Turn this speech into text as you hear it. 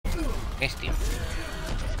Missed him.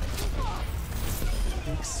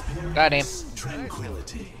 Got him.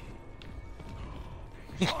 Tranquility.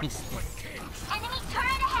 Enemy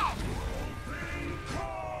turret ahead.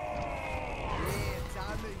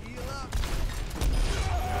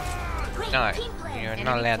 No, you're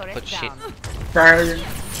not allowed to put shit. Burn.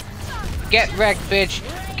 Get wrecked, bitch.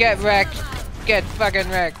 Get wrecked. Get fucking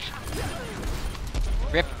wrecked.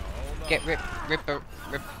 Rip. Get rip. Ripper.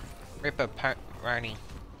 Rip. Ripper. Roni.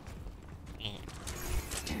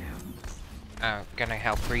 Oh, gonna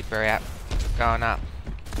help Reaper out. Going up.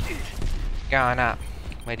 Going up.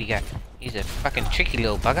 Where'd he go? He's a fucking tricky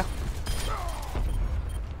little bugger.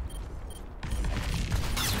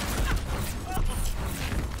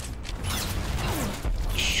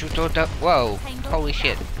 Shoot all the— whoa! Holy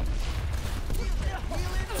shit!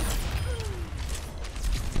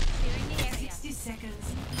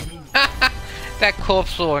 That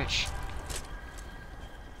corpse launch.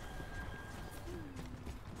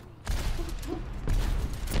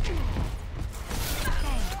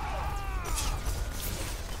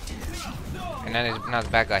 And then there's another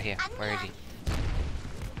bad guy here. Where is he?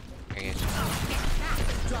 There he is.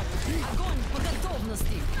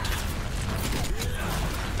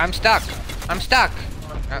 I'm stuck! I'm stuck!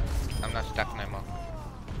 Oh, I'm not stuck no more.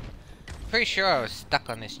 Pretty sure I was stuck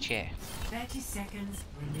on this chair. 30 seconds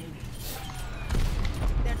remaining.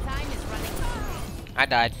 Their time is running. I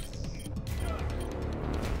died.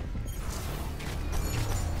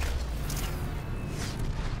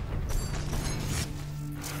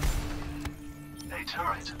 A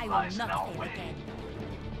turret I will lies not now fail waiting. again.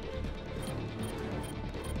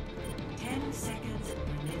 10 seconds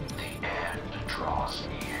remaining. The end draws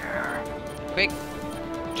near. Quick!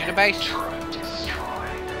 To the base! Turret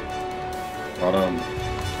destroyed. Hold on.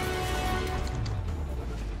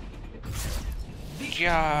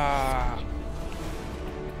 Yeah.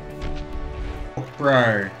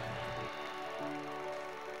 Bro.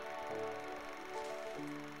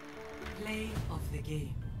 Play of the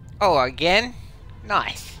game. Oh, again?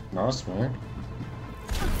 Nice. Nice, man.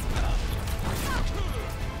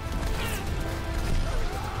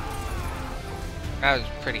 That was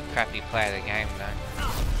a pretty crappy play of the game, though.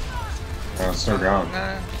 Oh, it's still going.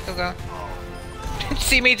 No, still going.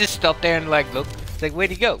 See me just stop there and like look. It's like, where'd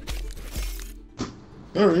he go?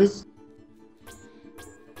 There he is.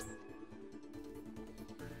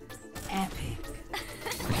 Epic.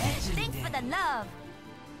 Thanks for the love.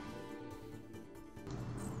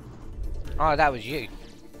 Oh, that was you.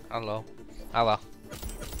 Hello. Oh well.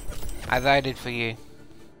 I voted for you.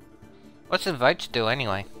 What's the votes do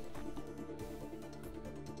anyway?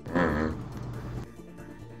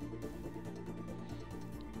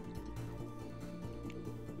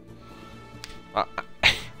 Well,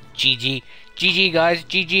 GG. GG guys,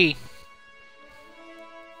 GG.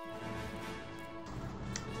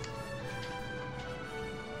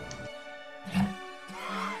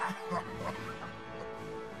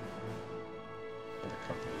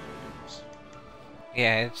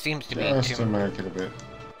 Yeah, it seems to be Just to too make it a bit.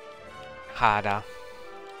 harder.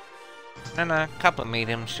 No, a couple of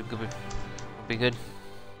mediums should be good.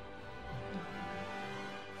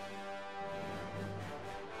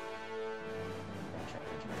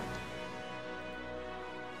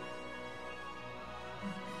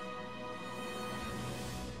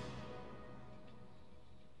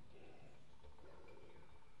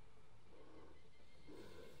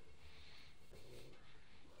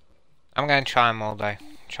 I'm gonna try them all though.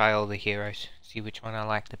 Try all the heroes. See which one I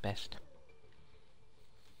like the best.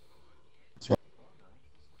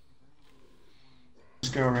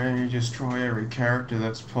 Just go around and just try every character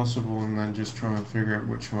that's possible and then just try and figure out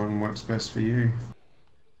which one works best for you.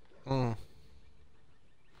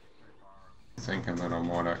 Thinking that I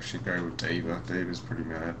might actually go with Diva. Diva's pretty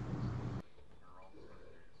mad.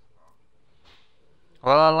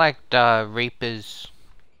 Well, I liked Reaper's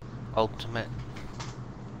ultimate.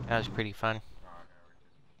 That was pretty fun.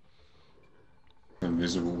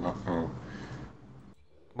 Invisible. Oh.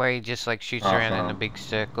 Where he just like shoots around in a big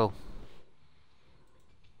circle.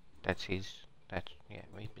 That's his. That's, yeah,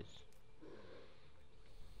 Reaper's.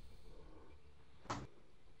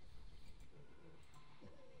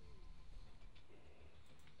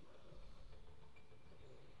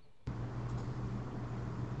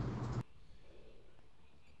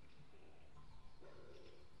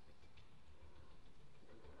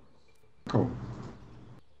 Cool.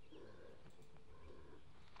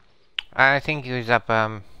 I think he was up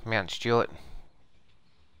Mount Stewart.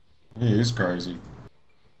 He is crazy.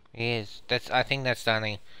 He is. I think that's the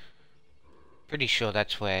only. Pretty sure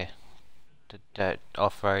that's where the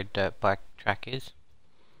off-road dirt bike track is.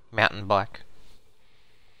 Mountain bike.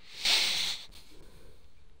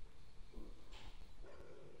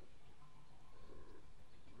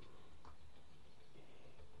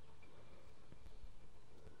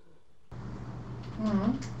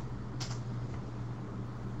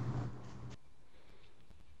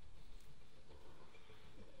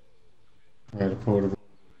 Yeah, the portable.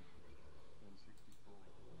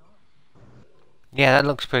 Yeah, that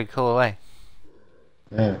looks pretty cool, eh?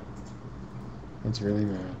 Yeah, that's really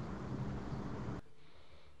mad.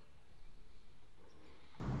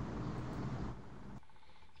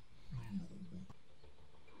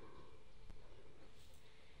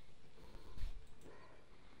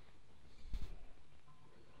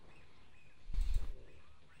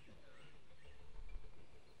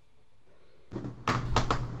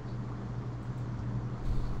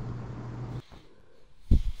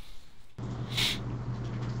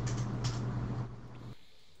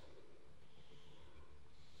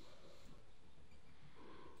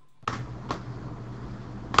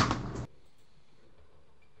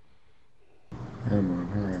 Come on,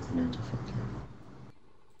 hurry up and need to fuck you.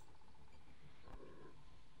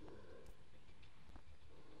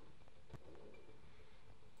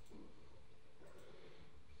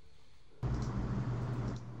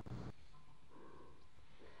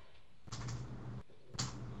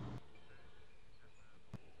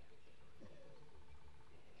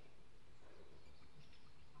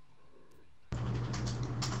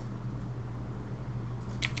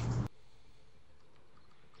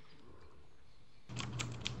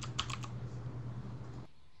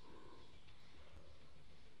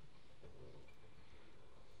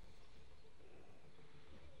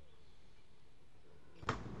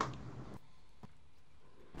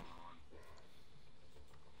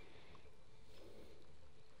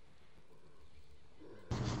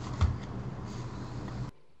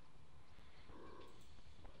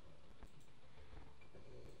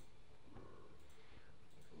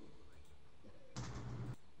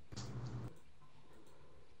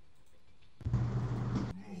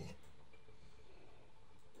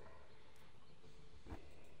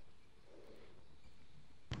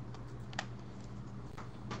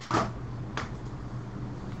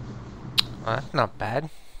 Well, that's not bad.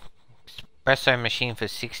 Espresso machine for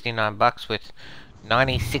 69 bucks with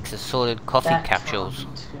 96 assorted coffee That capsules.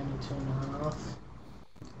 can't be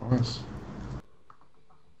 22.5.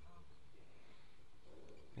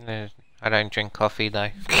 Nice. I don't drink coffee though.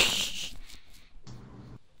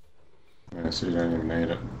 Yeah, so you don't even need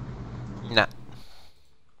it. Nah.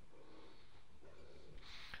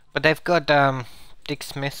 But they've got, Dick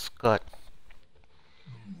Smith's got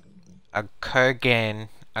a Kogan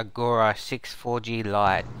Agora 6 4G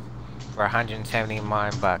Lite for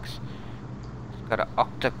 179 bucks. It's got an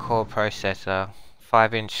octa-core processor,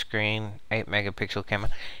 5-inch screen, 8 megapixel camera,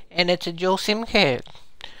 and it's a dual SIM card.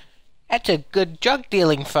 That's a good drug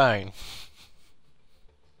dealing phone.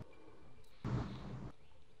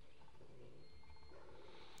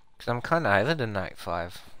 Cause I'm kinda over the Note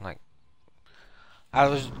 5. Like, I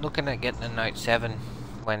was looking at getting the Note 7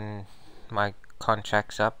 when my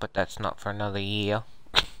contract's up, but that's not for another year.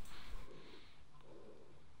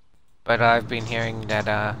 But I've been hearing that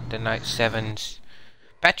the Note 7's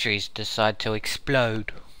batteries decide to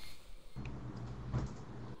explode.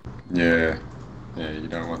 Yeah. Yeah, you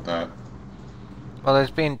don't want that. Well, there's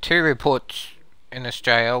been 2 reports in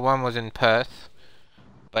Australia. One was in Perth,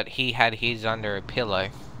 but he had his under a pillow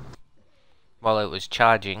while it was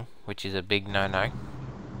charging, which is a big no-no.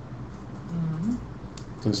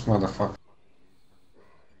 This motherfucker.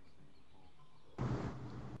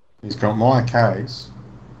 He's got my case.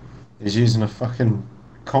 He's using a fucking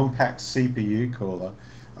compact CPU cooler,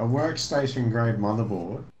 a workstation grade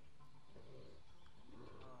motherboard.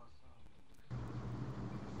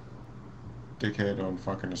 Dickhead on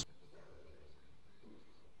fucking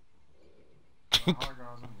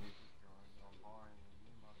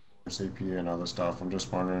CPU and other stuff. I'm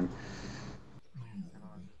just wondering.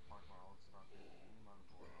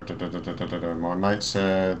 My mate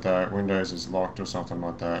said that Windows is locked or something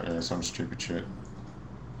like that. Yeah, some stupid shit.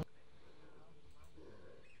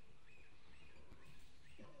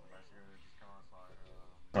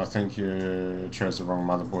 I think you chose the wrong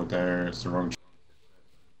motherboard there. It's the wrong.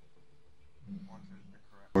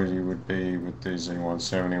 What you would be with the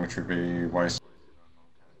Z170, which would be wasted.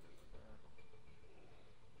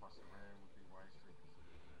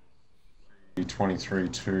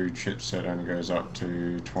 23.2 chipset only goes up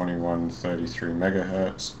to 2133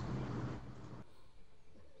 megahertz.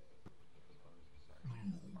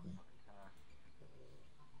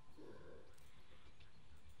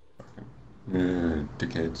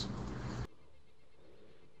 Dickheads.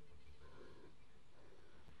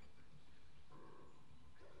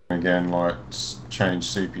 Again, like change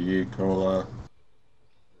CPU cooler.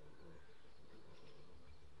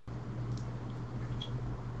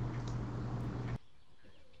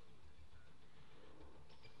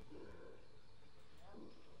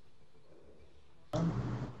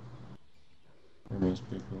 these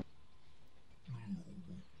people.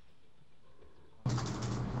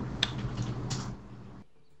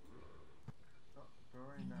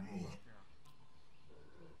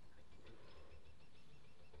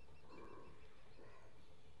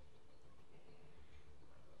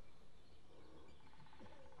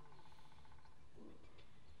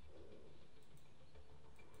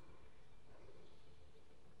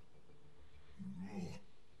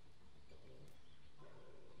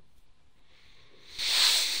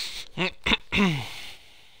 Oh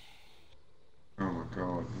my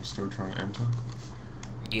god, you're still trying to enter?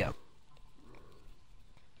 Yep.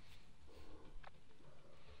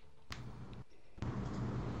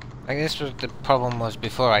 I guess what the problem was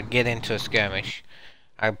before I'd get into a skirmish,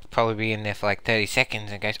 I'd probably be in there for like 30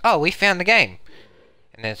 seconds and it goes, oh, we found the game!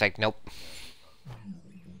 And then it's like, nope.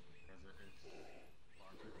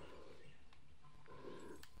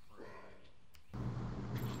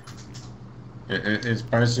 It's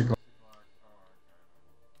basically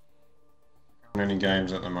many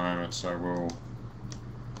games at the moment, so we'll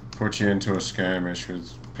put you into a skirmish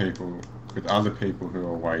with people, with other people who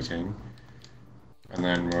are waiting, and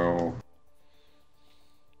then we'll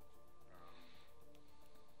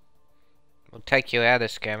take you out of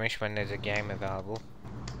skirmish when there's a game available,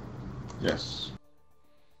 yes.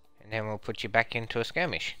 and then we'll put you back into a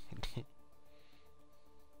skirmish.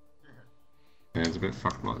 Yeah, it's a bit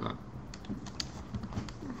fucked like that.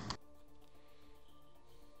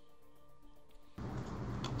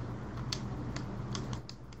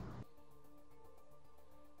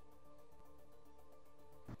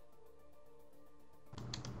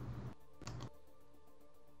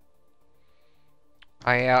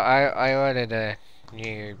 I ordered a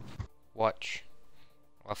new watch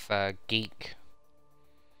off Geek.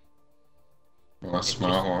 Well, that's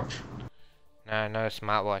smartwatch. No, not a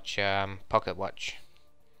smartwatch, pocket watch.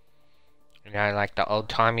 You know, like the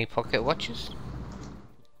old-timey pocket watches?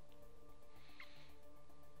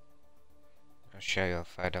 I'll show you a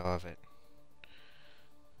photo of it.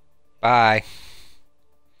 Bye.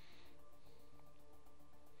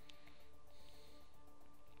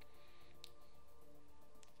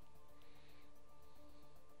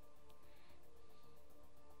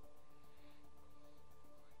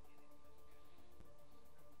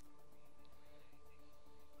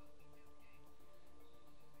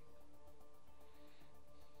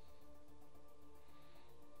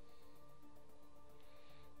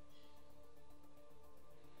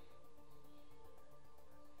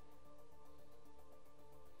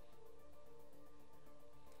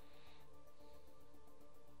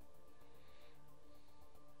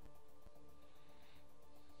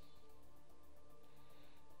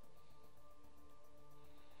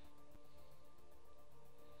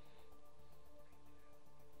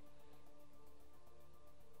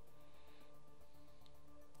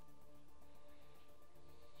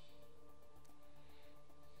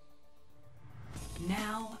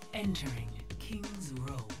 Now entering King's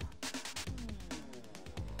Row.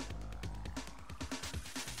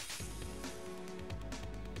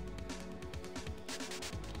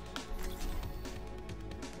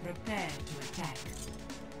 Prepare to attack.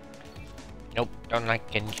 Nope, don't like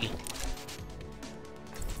Genji.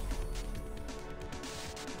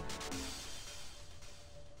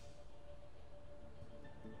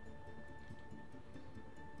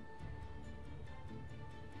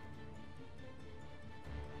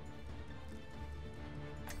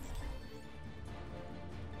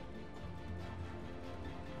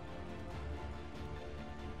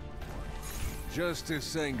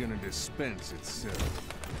 Justice ain't gonna dispense itself.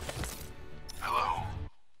 Hello.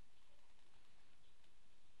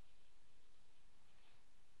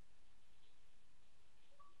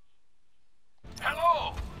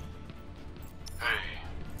 Hello. Hey.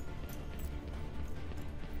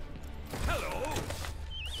 Hello!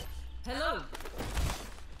 Hello.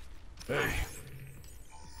 Hey.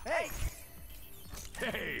 Hey!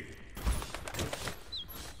 Hey!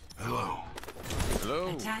 Hello.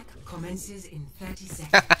 Hello? Attack commences in 30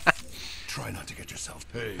 seconds. Try not to get yourself.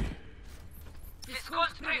 Hey.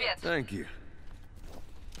 Thank you.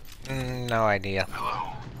 No idea.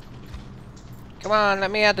 Hello. Come on, let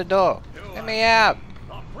me out the door. Let me out.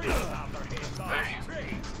 Hey.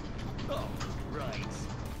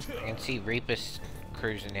 I can see Reaper's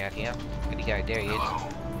cruising out here. Where'd he go? There he is. Hello.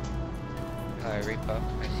 Hello, Reaper.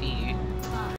 I see you.